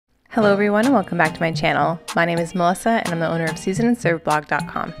Hello everyone and welcome back to my channel. My name is Melissa and I'm the owner of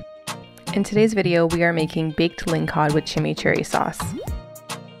seasonandserveblog.com. In today's video we are making baked lingcod with chimichurri sauce.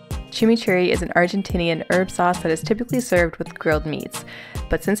 Chimichurri is an Argentinian herb sauce that is typically served with grilled meats,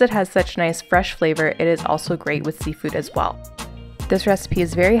 but since it has such nice fresh flavor, it is also great with seafood as well. This recipe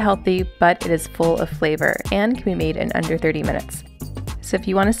is very healthy, but it is full of flavor and can be made in under 30 minutes. So if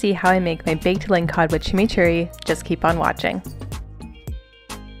you want to see how I make my baked lingcod with chimichurri, just keep on watching.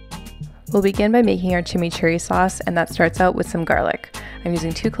 We'll begin by making our chimichurri sauce, and that starts out with some garlic. I'm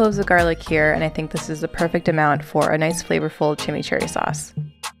using 2 cloves of garlic here, and I think this is the perfect amount for a nice flavorful chimichurri sauce.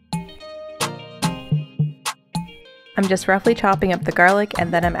 I'm just roughly chopping up the garlic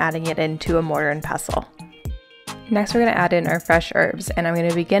and then I'm adding it into a mortar and pestle. Next we're going to add in our fresh herbs, and I'm going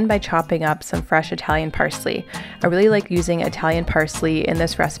to begin by chopping up some fresh Italian parsley. I really like using Italian parsley in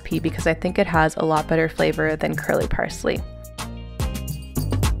this recipe because I think it has a lot better flavor than curly parsley.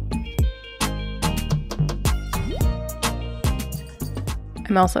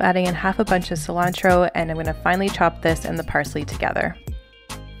 I'm also adding in half a bunch of cilantro, and I'm going to finely chop this and the parsley together.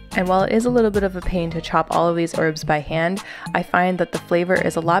 And while it is a little bit of a pain to chop all of these herbs by hand, I find that the flavor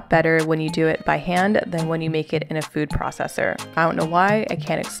is a lot better when you do it by hand than when you make it in a food processor. I don't know why, I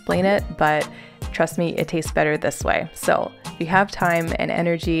can't explain it, but trust me, it tastes better this way. So if you have time and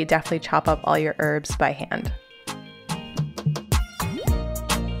energy, definitely chop up all your herbs by hand.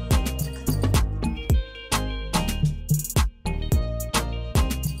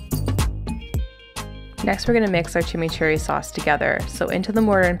 Next we're going to mix our chimichurri sauce together. So into the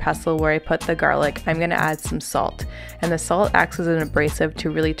mortar and pestle where I put the garlic, I'm going to add some salt. And the salt acts as an abrasive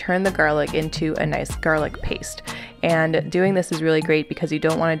to really turn the garlic into a nice garlic paste. And doing this is really great because you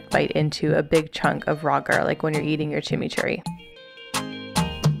don't want to bite into a big chunk of raw garlic when you're eating your chimichurri.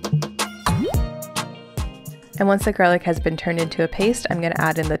 And once the garlic has been turned into a paste, I'm going to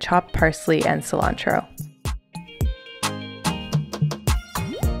add in the chopped parsley and cilantro.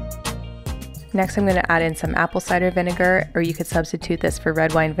 Next I'm going to add in some apple cider vinegar, or you could substitute this for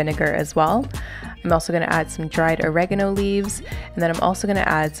red wine vinegar as well. I'm also going to add some dried oregano leaves, and then I'm also going to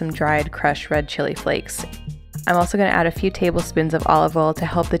add some dried crushed red chili flakes. I'm also going to add a few tablespoons of olive oil to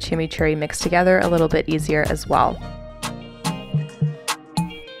help the chimichurri mix together a little bit easier as well.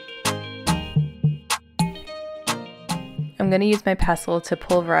 I'm going to use my pestle to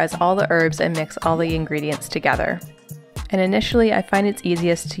pulverize all the herbs and mix all the ingredients together. And initially I find it's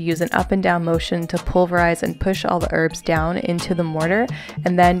easiest to use an up and down motion to pulverize and push all the herbs down into the mortar,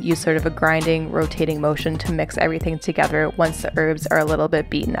 and then use sort of a grinding, rotating motion to mix everything together once the herbs are a little bit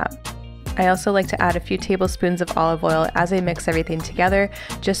beaten up. I also like to add a few tablespoons of olive oil as I mix everything together,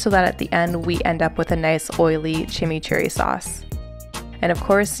 just so that at the end we end up with a nice oily chimichurri sauce. And of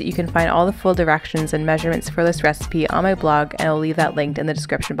course, you can find all the full directions and measurements for this recipe on my blog, and I'll leave that linked in the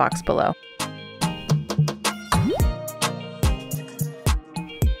description box below.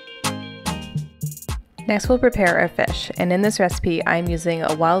 Next we'll prepare our fish, and in this recipe I'm using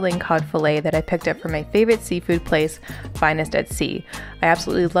a wild lingcod fillet that I picked up from my favorite seafood place, Finest at Sea. I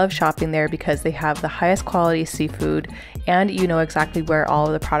absolutely love shopping there because they have the highest quality seafood and you know exactly where all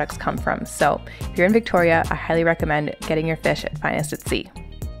of the products come from. So if you're in Victoria, I highly recommend getting your fish at Finest at Sea.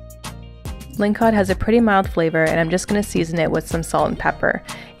 Lingcod has a pretty mild flavor, and I'm just going to season it with some salt and pepper.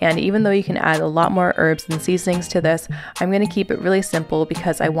 And even though you can add a lot more herbs and seasonings to this, I'm going to keep it really simple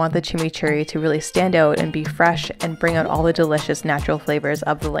because I want the chimichurri to really stand out and be fresh and bring out all the delicious natural flavors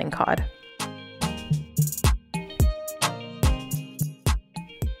of the lingcod.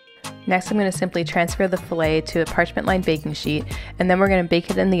 Next I'm going to simply transfer the fillet to a parchment lined baking sheet, and then we're going to bake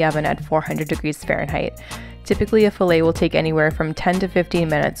it in the oven at 400 degrees Fahrenheit. Typically a fillet will take anywhere from 10 to 15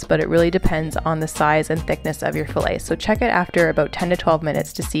 minutes, but it really depends on the size and thickness of your fillet, so check it after about 10 to 12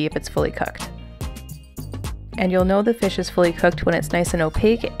 minutes to see if it's fully cooked. And you'll know the fish is fully cooked when it's nice and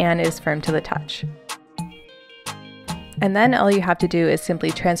opaque and is firm to the touch. And then all you have to do is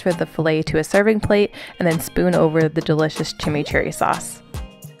simply transfer the fillet to a serving plate and then spoon over the delicious chimichurri sauce.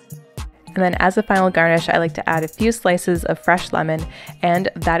 And then as a final garnish, I like to add a few slices of fresh lemon, and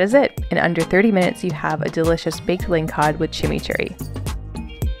that is it. In under 30 minutes, you have a delicious baked lingcod with chimichurri.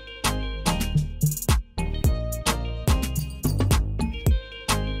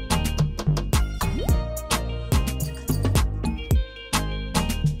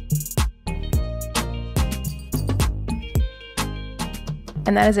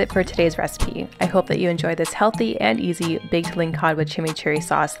 And that is it for today's recipe. I hope that you enjoy this healthy and easy baked lingcod with chimichurri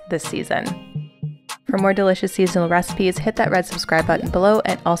sauce this season. For more delicious seasonal recipes, hit that red subscribe button below,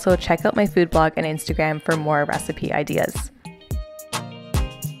 and also check out my food blog and Instagram for more recipe ideas.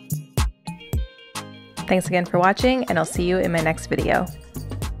 Thanks again for watching, and I'll see you in my next video.